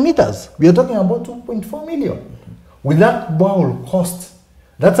 300 meters. We are talking about 2.4 million. With that borehole cost,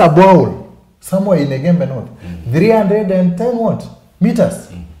 that's a borehole somewhere in Egembe North. 310 what? Meters.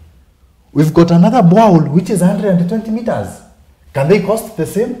 We've got another borehole which is 120 meters. Can they cost the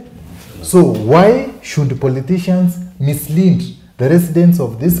same? So why should politicians mislead the residents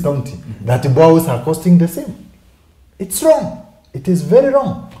of this county that boreholes are costing the same? It's wrong. It is very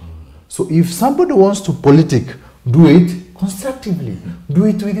wrong. So if somebody wants to politic, do it constructively. Do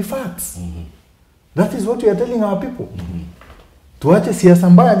it with the facts. That is what we are telling our people. Tuache siasa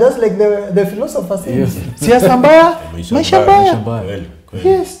mbaya, just like the philosopher said. Yes. Siasa mbaya, maisha mbaya. Mbaya.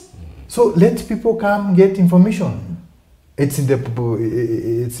 Yes. So let people come get information. It's in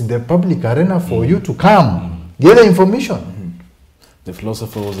the public arena for you to come get the information. The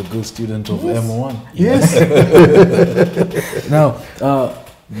philosopher was a good student of Yes. M1. Yes. Now,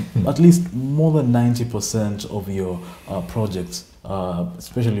 at least more than 90% of your projects,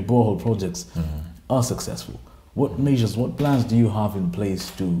 especially borehole projects, are successful. What measures, what plans do you have in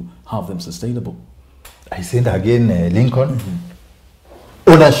place to have them sustainable? I said again, Lincoln,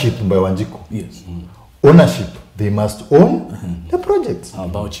 ownership by Wanjiku. Yes. Ownership. They must own the projects. How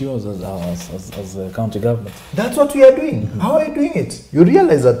about yours as a county government? That's what we are doing. How are you doing it? You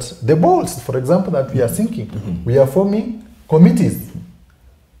realize that the balls, for example, that we are sinking, we are forming committees.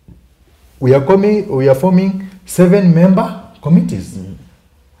 We are forming 7-member committees.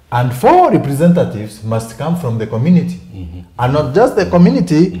 And 4 representatives must come from the community. And not just the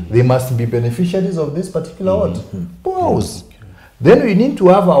community, they must be beneficiaries of this particular boreholes. Then we need to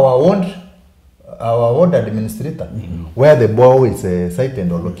have our ward administrator, where the borehole is sited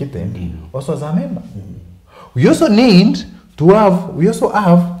or located, also as a member. We also need to have,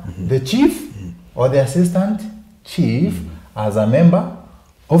 the chief or the assistant chief as a member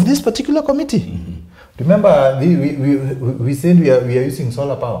of this particular committee. Remember, we said we are using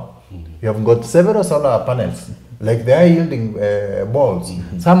solar power. We have got several solar panels, like they are yielding balls.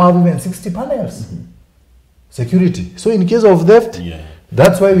 Some have even 60 panels. Security. So in case of theft,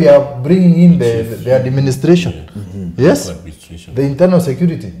 that's why we are bringing in the administration. Yes? The internal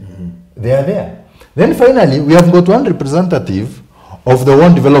security. They are there. Then finally, we have got one representative of the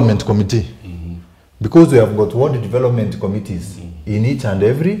One Development Committee. because we have got ward development committees in each and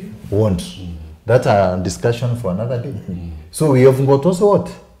every ward. That's a discussion for another day. So we have got also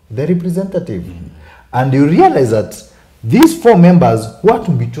what? The representative. And you realize that these 4 members who are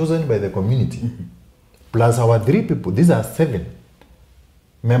to be chosen by the community, plus our 3 people, these are 7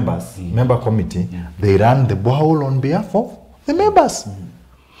 members, member committee, they run the borehole on behalf of the members.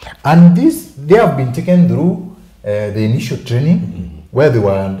 And this, they have been taken through the initial training where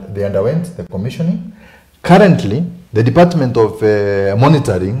they underwent the commissioning. Currently, the Department of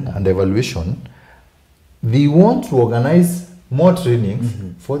Monitoring and Evaluation, they want to organize more trainings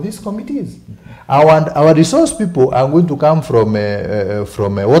for these committees. Our resource people are going to come from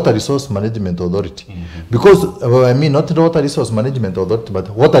Water Resource Management Authority. Because, I mean, not the Water Resource Management Authority, but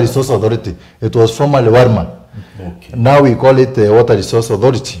Water Resource Authority. It was formerly WARMA. Now we call it Water Resource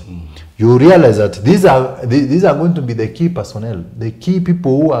Authority. You realize that these are going to be the key personnel, the key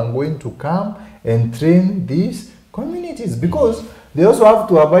people who are going to come and train these communities, because they also have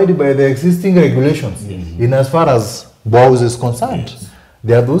to abide by the existing regulations in as far as boreholes is concerned.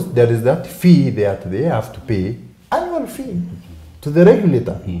 There is that fee that they have to pay, annual fee to the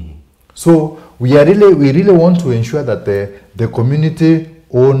regulator. So we really want to ensure that the community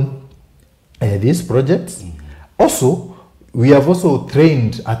own these projects. Also, we have also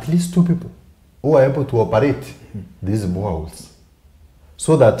trained at least 2 people who are able to operate these boreholes,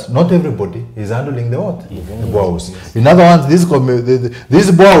 so that not everybody is handling the boreholes. In other words, these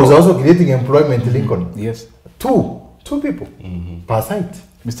boreholes are also creating employment in Lincoln. Yes. Two people per site.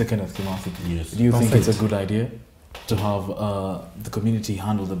 Mr. Kenneth Kimathi, Yes. do you think it's a good idea to have the community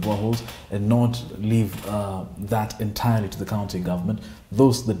handle the boreholes and not leave that entirely to the county government,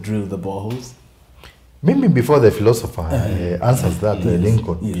 those that drill the boreholes? Maybe before the philosopher answers that,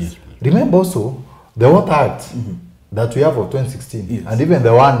 Lincoln, remember also the Water Act that we have of 2016, and even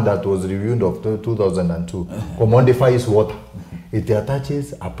the one that was reviewed of 2002, commodifies water. It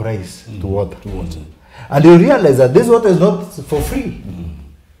attaches a price to water. And you realize that this water is not for free.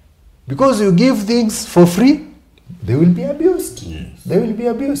 Because you give things for free, they will be abused. They will be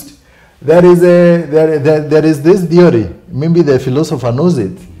abused. There is this theory, maybe the philosopher knows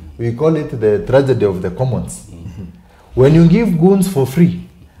it. We call it the tragedy of the commons. When you give goods for free,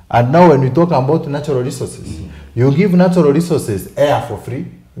 and now when we talk about natural resources, you give natural resources, air for free,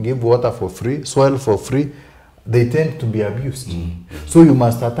 give water for free, soil for free, they tend to be abused. So you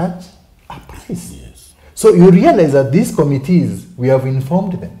must attach a price. So you realize that these committees, we have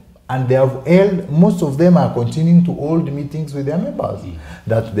informed them, and they have held, most of them are continuing to hold meetings with their members,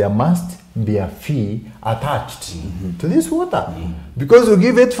 that there must be a fee attached to this water. Because you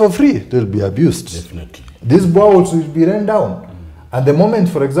give it for free, it will be abused. Definitely. These boreholes will be run down. At the moment,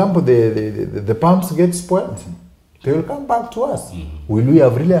 for example, the pumps get spoiled, they will come back to us. Will we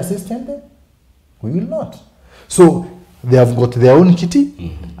have really assisted them? We will not. So they have got their own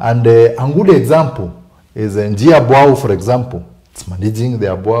kitty, and a good example is Njia Boao, for example. It's managing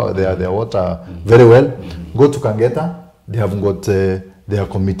their water very well. Go to Kangeta, they have got their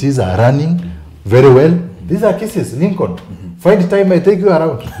committees are running very well. These are cases. Lincoln, find time, I take you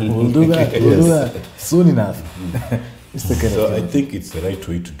around. We'll do that. We'll do that soon enough. So I think it's the right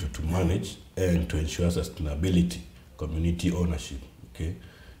way to manage and to ensure sustainability, community ownership. Okay,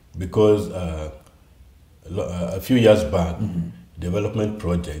 because a few years back, development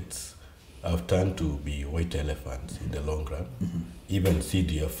projects have turned to be white elephants in the long run, even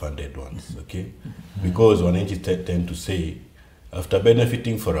CDF funded ones. Okay, because wananchi tend to say, after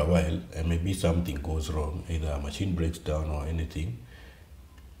benefiting for a while, and maybe something goes wrong, either a machine breaks down or anything,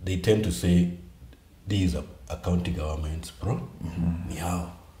 they tend to say, these are county governments, ni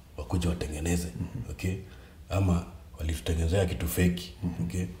hao, wakuja watengeneze, okay? Ama walitutengenezea kitu fake,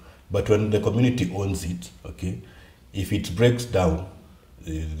 okay? But when the community owns it, okay, if it breaks down,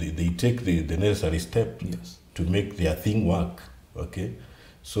 they take the necessary step to make their thing work, okay?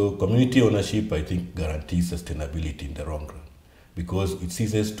 So community ownership, I think, guarantees sustainability in the long run, because it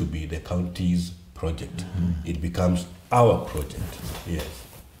ceases to be the county's project. It becomes our project. Yes.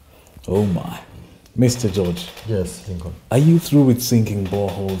 Oh my. Mr. George. Yes, Lincoln. Are you through with sinking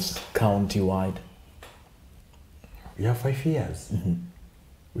boreholes county-wide? We have 5 years.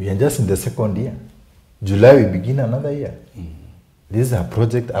 We are just in the 2nd year. July we begin another year. This is a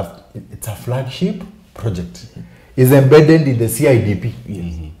project, it's a flagship project. It's embedded in the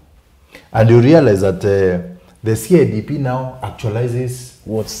CIDP. And you realize that the CIDP now actualizes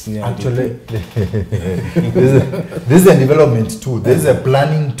what's CIDP? Actually, this is a development tool. This is a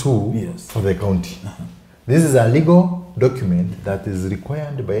planning tool for the county. This is a legal document that is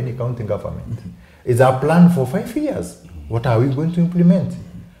required by any county government. It's a plan for 5 years. What are we going to implement?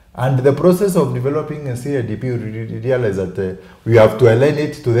 And the process of developing a CIDP, we realize that we have to align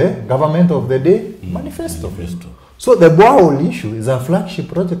it to the government of the day manifesto. So the borehole issue is a flagship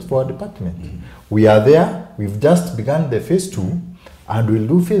project for our department. We are there, we've just begun the phase 2, and we'll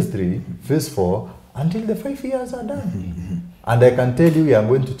do phase 3, phase 4, until the 5 years are done. And I can tell you, we are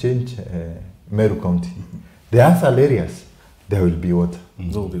going to change Meru County. The other areas, there will be water.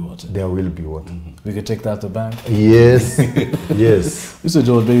 There will be water. There will be water. We can take that to bank. Yes, yes. Mr.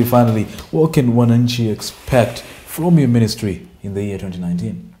 George, maybe finally, what can Wananchi expect from your ministry in the year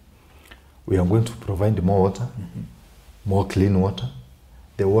 2019? We are going to provide more water, more clean water.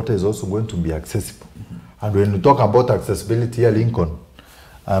 The water is also going to be accessible. And when we talk about accessibility here, Lincoln,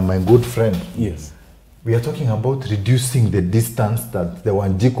 my good friend, yes, we are talking about reducing the distance that the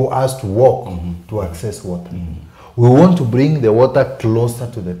Wanjiko has to walk to access water. We want to bring the water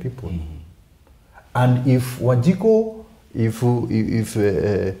closer to the people. And if Wanjiko, if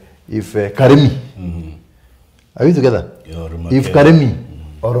Karemi, are we together? If Karemi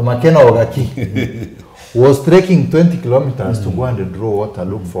or Makena or Gaki was trekking 20 kilometers to go and draw water,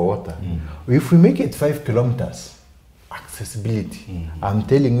 look for water, if we make it 5 kilometers, accessibility, I'm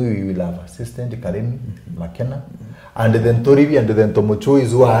telling you, you will have assistant Karemi, Makena, and then Toribi and then Tomocho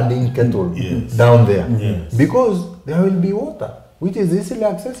is who are handing kettle down there. Because there will be water, which is easily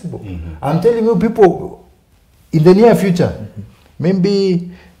accessible. I'm telling you, people, in the near future,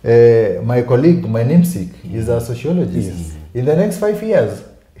 maybe my colleague, my namesake, is a sociologist. In the next 5 years,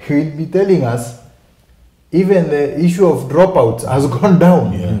 he will be telling us even the issue of dropouts has gone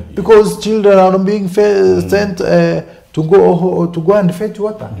down because children are being sent to go and fetch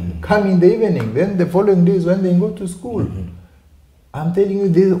water, come in the evening, then the following days when they go to school. I'm telling you,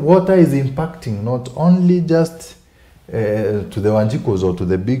 this water is impacting not only just to the Wanjikos or to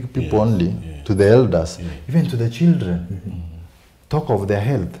the big people only, to the elders, even to the children. Talk of their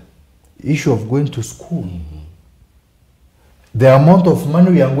health, issue of going to school. The amount of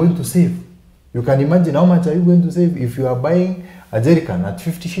money we are going to save. You can imagine how much are you going to save if you are buying a jerrycan at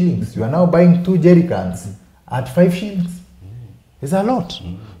 50 shillings. You are now buying 2 jerrycans at 5 shillings. It's a lot.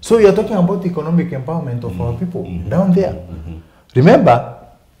 So you are talking about economic empowerment of our people down there. Remember,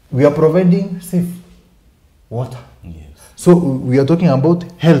 we are providing safe water. So we are talking about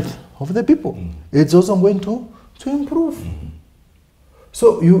health of the people. It's also going to improve.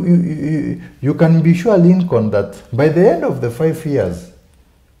 So you can be sure, Lincoln, that by the end of the 5 years,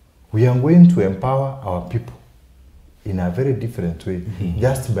 we are going to empower our people in a very different way,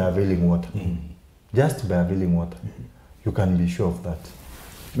 just by availing water. Just by availing water. You can be sure of that.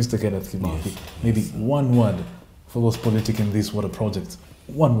 Mr. Kenneth Kimathi, maybe one word for those politicking this water project.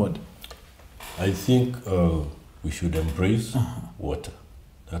 One word. I think we should embrace water.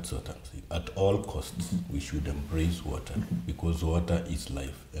 That's what I'm saying. At all costs, we should embrace water because water is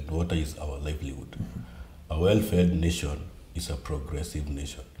life and water is our livelihood. A well-fed nation is a progressive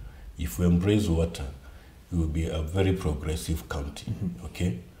nation. If we embrace water, we will be a very progressive county,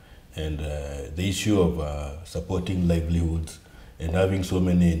 okay? And the issue of supporting livelihoods and having so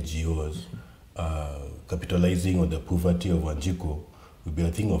many NGOs capitalizing on the poverty of Wanjiko will be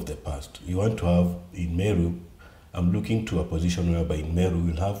a thing of the past. We want to have in Meru, I'm looking to a position whereby in Meru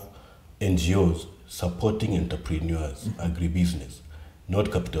we'll have NGOs supporting entrepreneurs, agribusiness,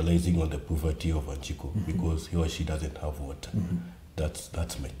 not capitalizing on the poverty of Wanjiko because he or she doesn't have water.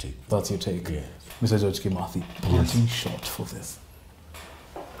 That's my take. That's your take. Yes. Mr. George Kimathi, parting shot for this.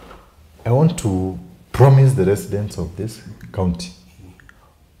 I want to promise the residents of this county,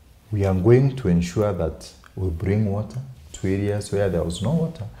 we are going to ensure that we bring water to areas where there was no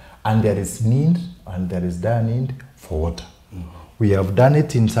water and there is need and there is dire need for water. We have done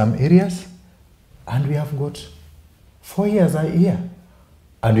it in some areas and we have got 4 years a year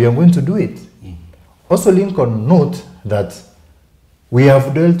and we are going to do it. Also, Lincoln, note that we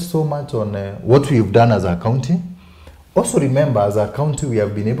have dealt so much on what we have done as a county. Also remember, as a county, we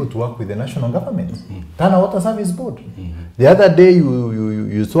have been able to work with the national government, Tana Water Service Board. The other day,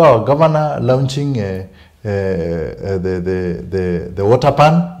 you saw our governor launching the water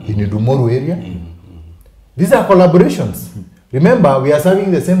pan in Idumoru area. These are collaborations. Remember, we are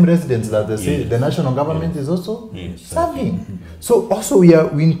serving the same residents that the national government is also serving. So also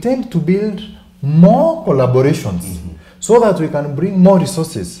we intend to build more collaborations so that we can bring more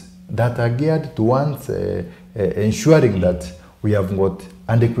resources that are geared towards ensuring that we have got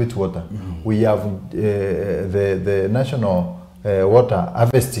adequate water. We have the National Water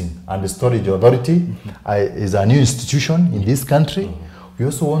Harvesting and Storage Authority is a new institution in this country. We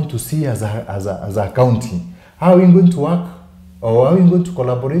also want to see as a county, how are we going to work or how are we going to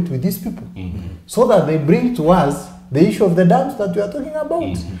collaborate with these people so that they bring to us the issue of the dams that we are talking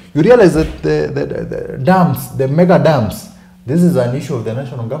about. You realize that the dams, the mega dams, this is an issue of the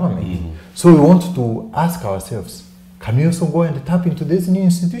national government. So we want to ask ourselves, can we also go and tap into this new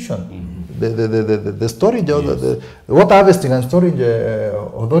institution? The storage, the water harvesting and storage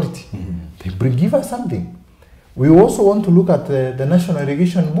authority. They give us something. We also want to look at the National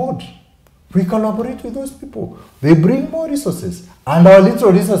Irrigation Board. We collaborate with those people. They bring more resources. And our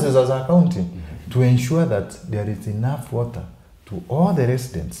little resources as a county to ensure that there is enough water to all the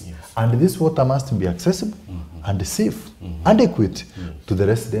residents. And this water must be accessible and safe, adequate to the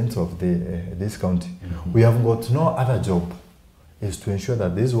residents of this county. We have got no other job is to ensure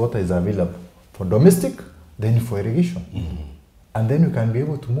that this water is available for domestic, then for irrigation. And then we can be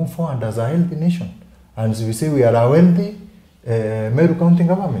able to move forward as a healthy nation. And so we say we are a wealthy Meru County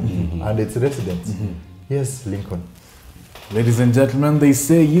government and its residents. Yes, Lincoln. Ladies and gentlemen, they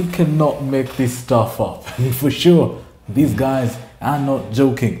say you cannot make this stuff up. For sure, these guys are not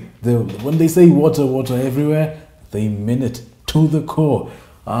joking. When they say water, water everywhere, they mean it to the core.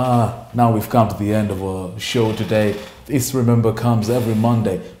 Now we've come to the end of our show today. This, remember, comes every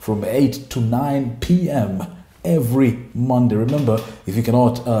Monday from 8 to 9 p.m. every Monday. Remember, if you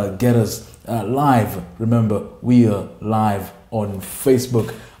cannot get us live, remember, we are live on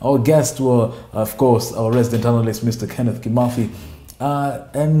Facebook. Our guests were, of course, our resident analyst, Mr. Kenneth Kimathi,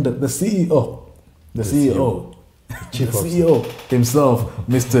 and the CEO, the CEO himself,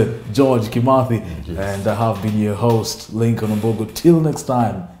 Mr. George Kimathi, and I have been your host, Lincoln Ombogo. Till next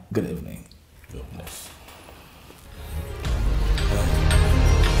time, good evening.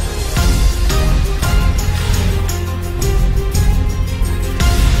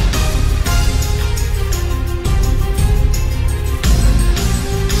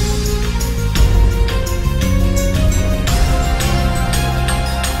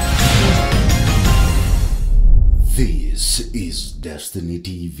 This is Destiny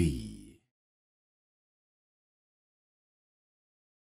TV.